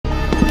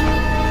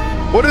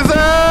What is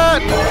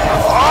that?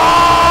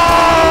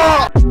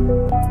 Ah!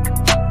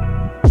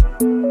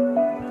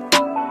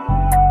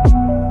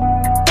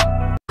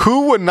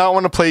 Who would not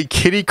want to play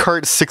Kitty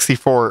Kart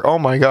 64? Oh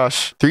my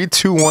gosh. 3,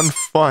 2, 1,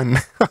 fun.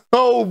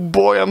 Oh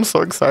boy, I'm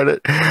so excited.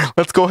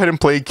 Let's go ahead and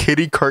play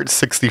Kitty Kart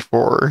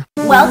 64.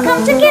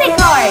 Welcome to Kitty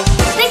Kart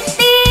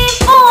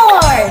 64!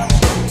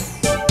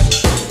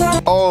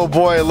 Oh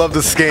boy, I love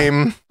this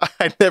game.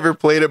 I never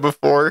played it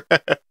before. 3,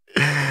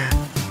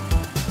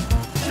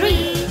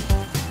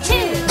 2,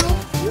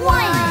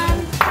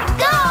 1,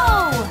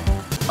 go!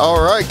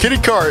 Alright, Kitty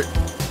Kart.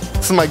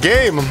 This is my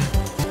game.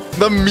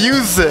 The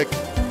music.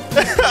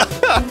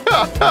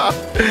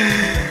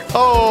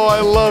 Oh,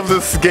 I love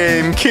this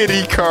game.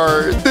 Kitty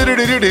Kart.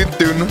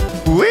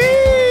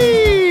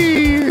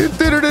 Whee!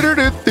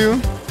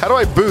 How do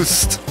I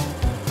boost?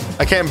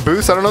 I can't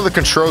boost? I don't know the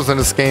controls in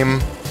this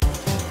game.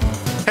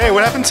 Hey,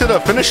 what happened to the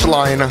finish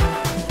line?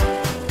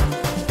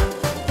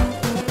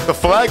 The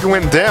flag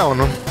went down.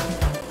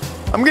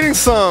 I'm getting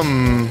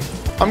some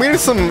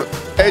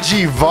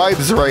edgy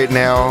vibes right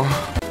now.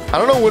 I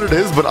don't know what it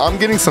is, but I'm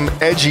getting some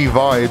edgy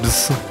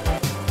vibes.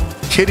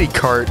 Kitty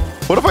Kart.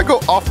 What if I go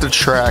off the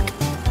track?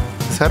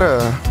 Is that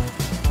a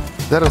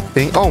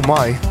thing? Oh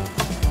my.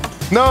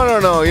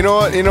 No. You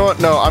know what?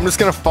 No, I'm just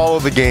gonna follow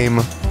the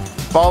game.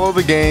 Follow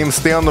the game,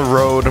 stay on the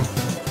road.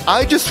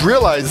 I just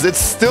realized it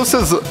still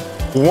says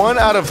 1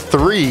 out of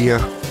 3.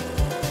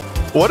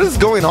 What is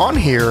going on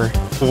here?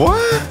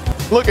 What?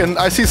 Look, and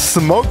I see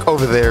smoke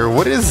over there.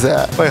 What is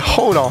that? Wait,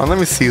 hold on. Let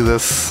me see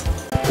this.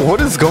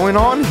 What is going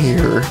on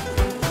here?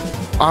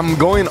 I'm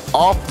going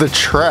off the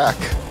track.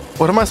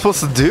 What am I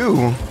supposed to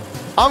do?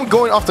 I'm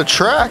going off the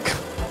track.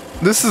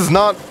 This is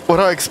not what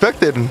I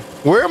expected.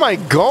 Where am I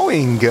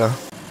going?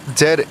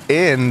 Dead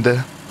end.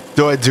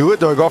 Do I do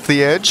it? Do I go off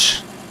the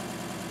edge?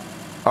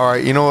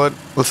 Alright, you know what?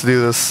 Let's do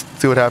this.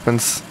 See what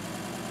happens.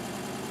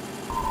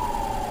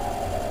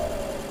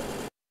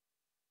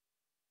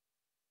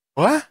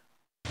 What?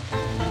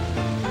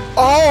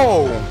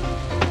 Oh!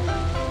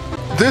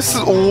 This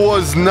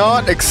was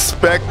not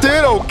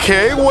expected?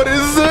 Okay, what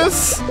is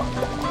this?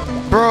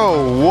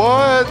 Bro,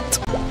 what?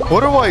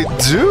 What do I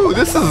do?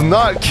 This is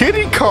not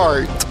Kitty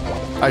Kart.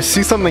 I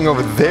see something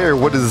over there.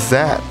 What is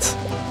that?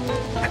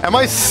 Am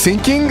I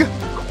sinking?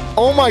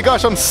 Oh my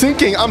gosh, I'm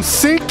sinking. I'm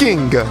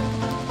sinking.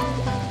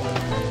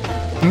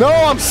 No,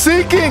 I'm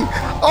sinking.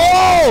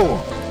 Oh!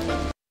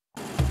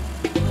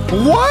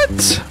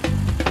 What?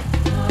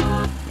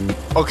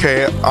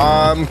 Okay,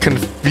 I'm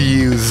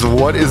confused.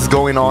 What is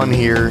going on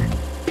here?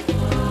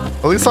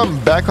 At least I'm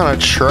back on a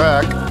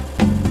track.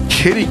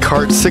 Kitty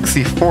Kart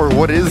 64.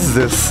 What is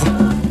this?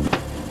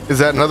 Is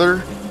that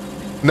another?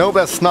 No,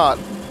 that's not.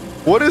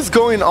 What is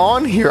going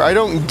on here? I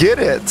don't get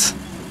it.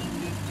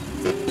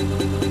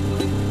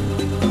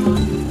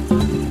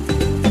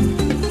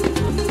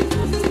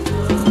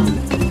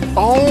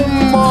 Oh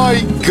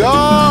my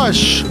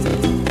gosh!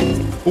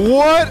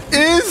 What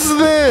is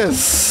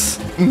this?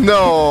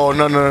 No.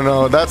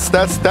 That's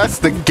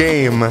the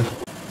game.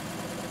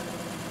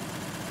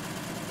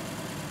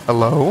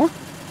 Hello?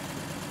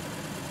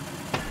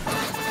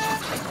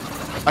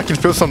 I can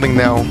feel something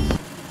now.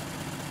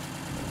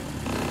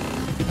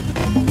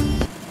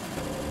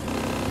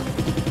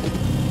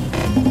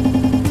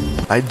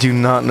 I do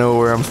not know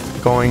where I'm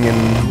going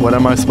and what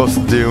am I supposed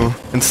to do.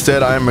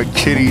 Instead, I am a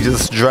kitty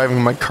just driving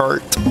my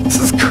cart. This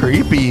is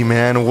creepy,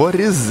 man. What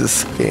is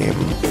this game?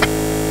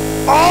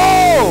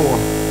 Oh!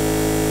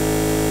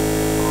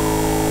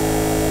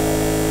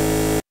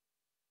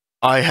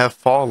 I have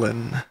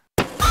fallen.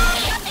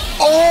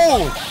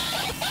 Oh!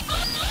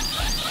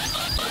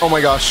 Oh my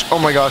gosh. Oh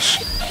my gosh.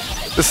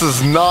 This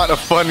is not a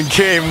fun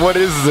game. What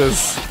is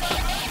this?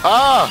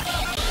 Ah!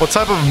 What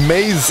type of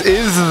maze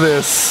is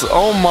this?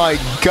 Oh my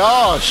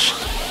gosh!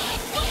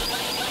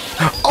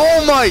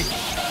 Oh my!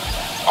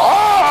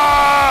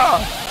 Ah!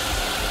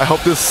 I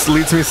hope this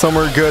leads me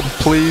somewhere good,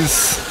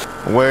 please.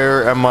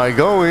 Where am I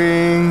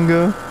going?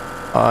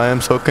 I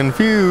am so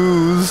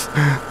confused.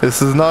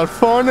 This is not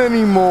fun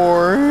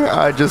anymore.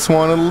 I just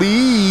want to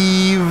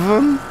leave.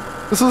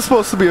 This was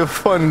supposed to be a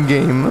fun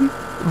game,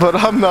 but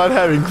I'm not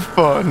having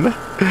fun.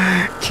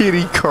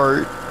 Kitty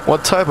Kart.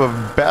 What type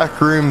of back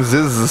rooms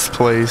is this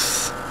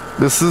place?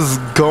 This is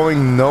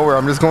going nowhere.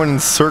 I'm just going in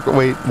circle.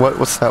 Wait,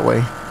 what's that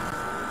way?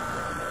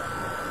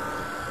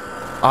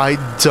 I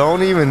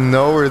don't even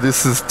know where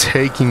this is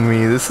taking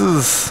me. This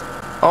is...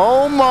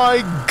 Oh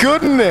my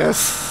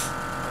goodness!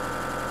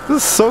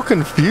 This is so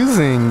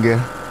confusing.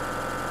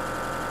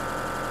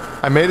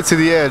 I made it to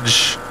the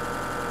edge.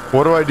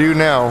 What do I do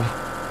now?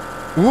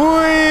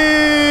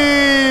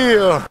 Whee!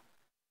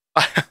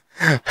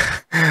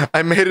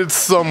 I made it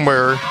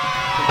somewhere.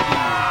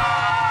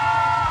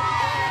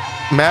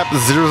 Map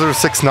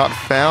 006 not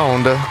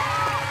found.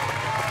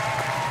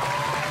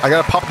 I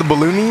gotta pop the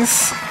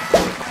balloonies.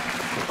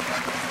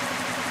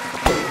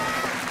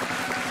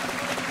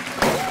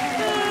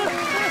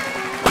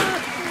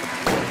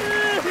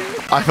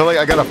 I feel like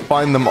I gotta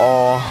find them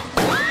all.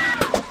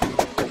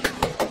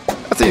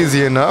 That's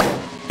easy enough.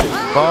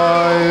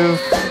 5,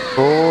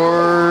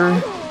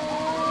 4...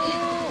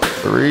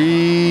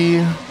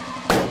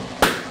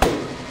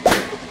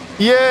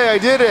 I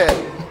did it.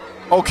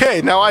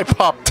 Okay, now I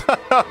popped.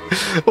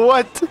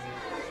 What?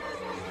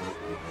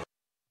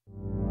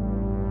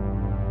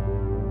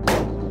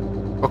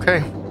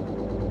 Okay.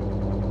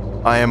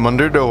 I am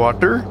under the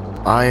water.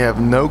 I have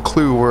no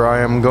clue where I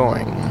am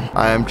going.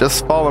 I am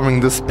just following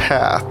this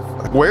path.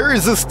 Where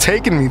is this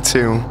taking me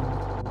to?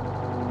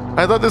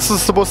 I thought this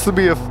was supposed to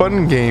be a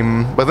fun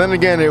game, but then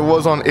again, it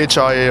was on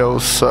itch.io,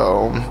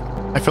 so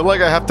I feel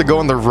like I have to go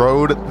on the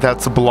road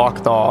that's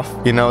blocked off.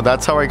 You know,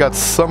 that's how I got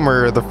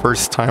somewhere the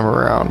first time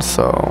around,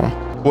 so.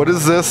 What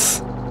is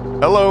this?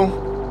 Hello?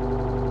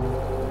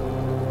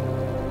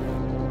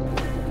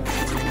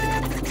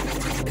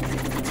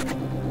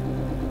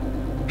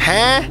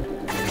 Huh?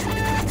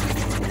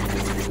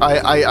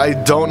 I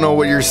don't know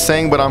what you're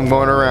saying, but I'm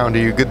going around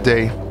you. Good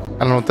day. I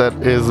don't know what that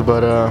is,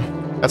 but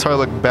that's how I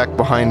look back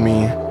behind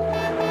me.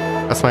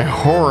 That's my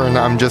horn.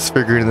 I'm just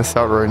figuring this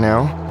out right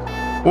now.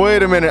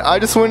 Wait a minute. I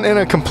just went in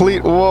a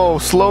complete... Whoa,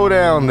 slow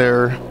down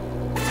there.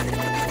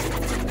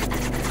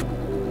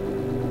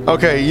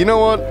 Okay, you know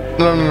what?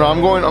 No.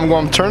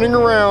 I'm turning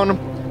around.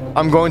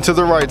 I'm going to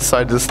the right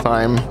side this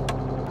time.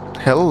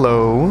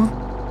 Hello.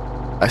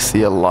 I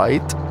see a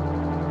light.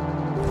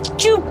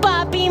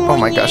 Oh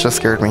my gosh, that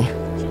scared me.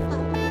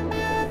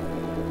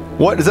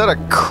 What is that? A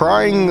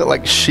crying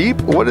like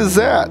sheep? What is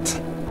that?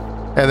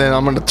 And then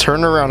I'm gonna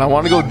turn around. I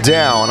want to go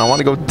down. I want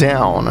to go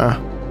down. I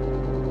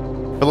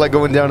feel like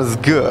going down is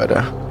good.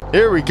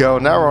 Here we go.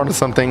 Now we're onto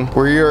something.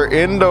 We are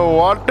in the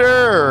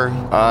water.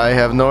 I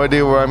have no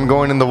idea where I'm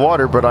going in the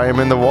water, but I am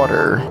in the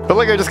water. I feel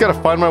like I just gotta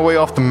find my way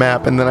off the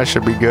map, and then I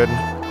should be good.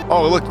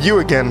 Oh, look, you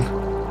again.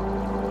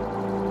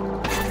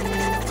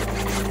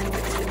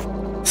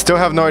 Still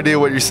have no idea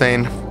what you're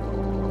saying.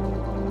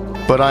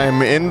 But I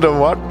am in the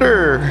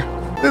water.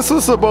 This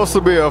was supposed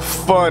to be a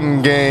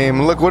fun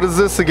game. Look, what is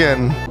this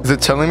again? Is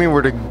it telling me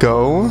where to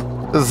go?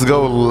 Let's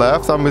go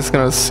left. I'm just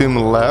gonna assume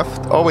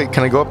left. Oh wait,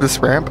 can I go up this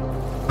ramp?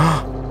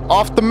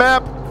 Off the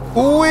map.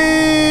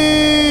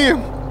 Whee!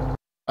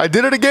 I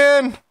did it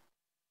again.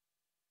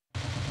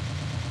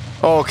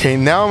 Okay,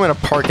 now I'm in a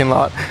parking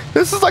lot.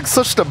 This is like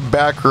such the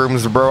back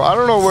rooms, bro. I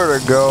don't know where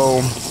to go.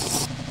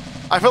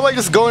 I feel like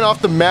just going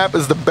off the map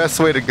is the best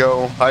way to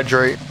go.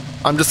 Hydrate.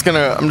 I'm just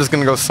gonna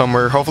go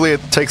somewhere. Hopefully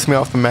it takes me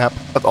off the map.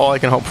 That's all I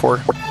can hope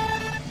for.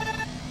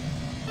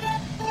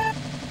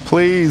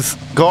 Please,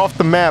 go off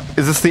the map.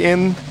 Is this the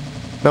end?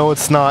 No,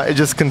 it's not. It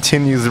just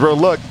continues. Bro,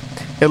 look.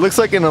 It looks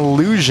like an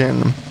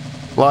illusion.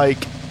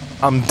 Like,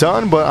 I'm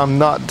done, but I'm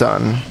not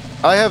done.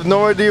 I have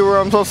no idea where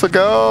I'm supposed to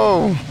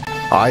go.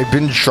 I've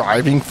been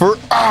driving for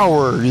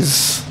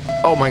hours.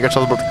 Oh my gosh,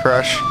 I was about to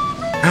crash.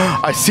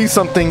 I see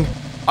something.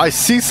 I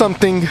see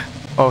something.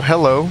 Oh,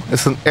 hello.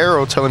 It's an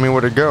arrow telling me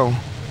where to go.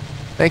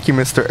 Thank you,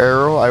 Mr.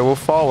 Arrow. I will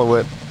follow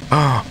it.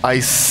 I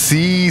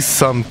see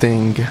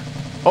something.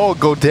 Oh,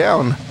 go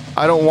down.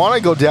 I don't want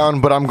to go down,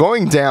 but I'm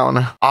going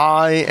down.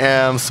 I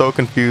am so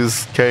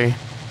confused. Okay.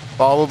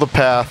 Follow the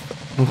path.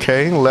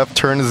 Okay. Left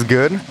turn is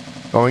good.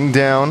 Going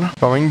down.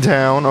 Going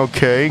down.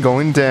 Okay.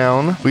 Going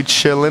down. We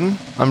chilling.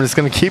 I'm just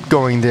going to keep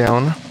going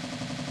down.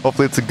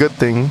 Hopefully it's a good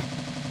thing.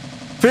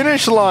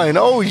 Finish line.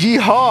 Oh,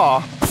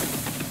 yeehaw.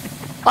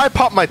 I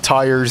popped my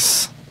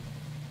tires.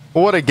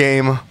 What a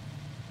game.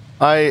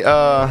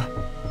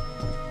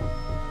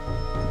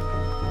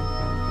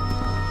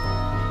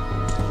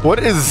 What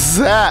is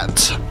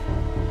that?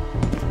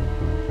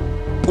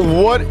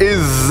 What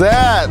is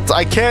that?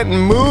 I can't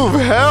move.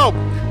 Help!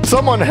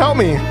 Someone help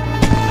me.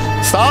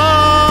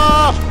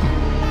 Stop!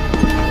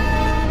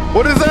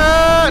 What is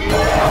that?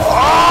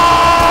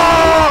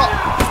 Oh!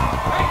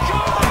 Hey,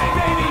 come on,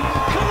 baby!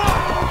 Come on!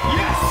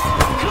 Yes!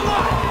 Come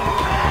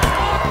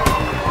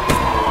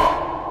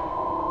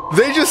on!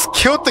 They just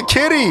killed the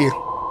kitty.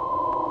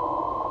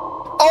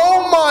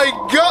 Oh my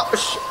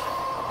gosh!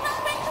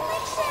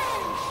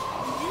 Congratulations!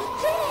 You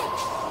did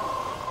it!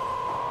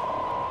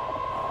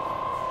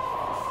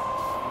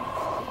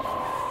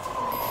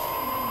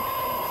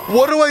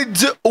 What do I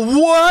do?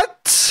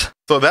 What?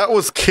 So that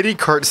was Kitty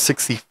Kart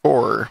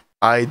 64.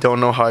 I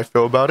don't know how I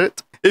feel about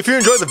it. If you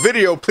enjoyed the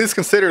video, please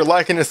consider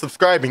liking and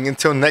subscribing.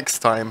 Until next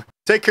time,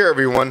 take care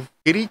everyone.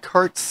 Kitty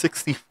Kart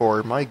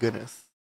 64, my goodness.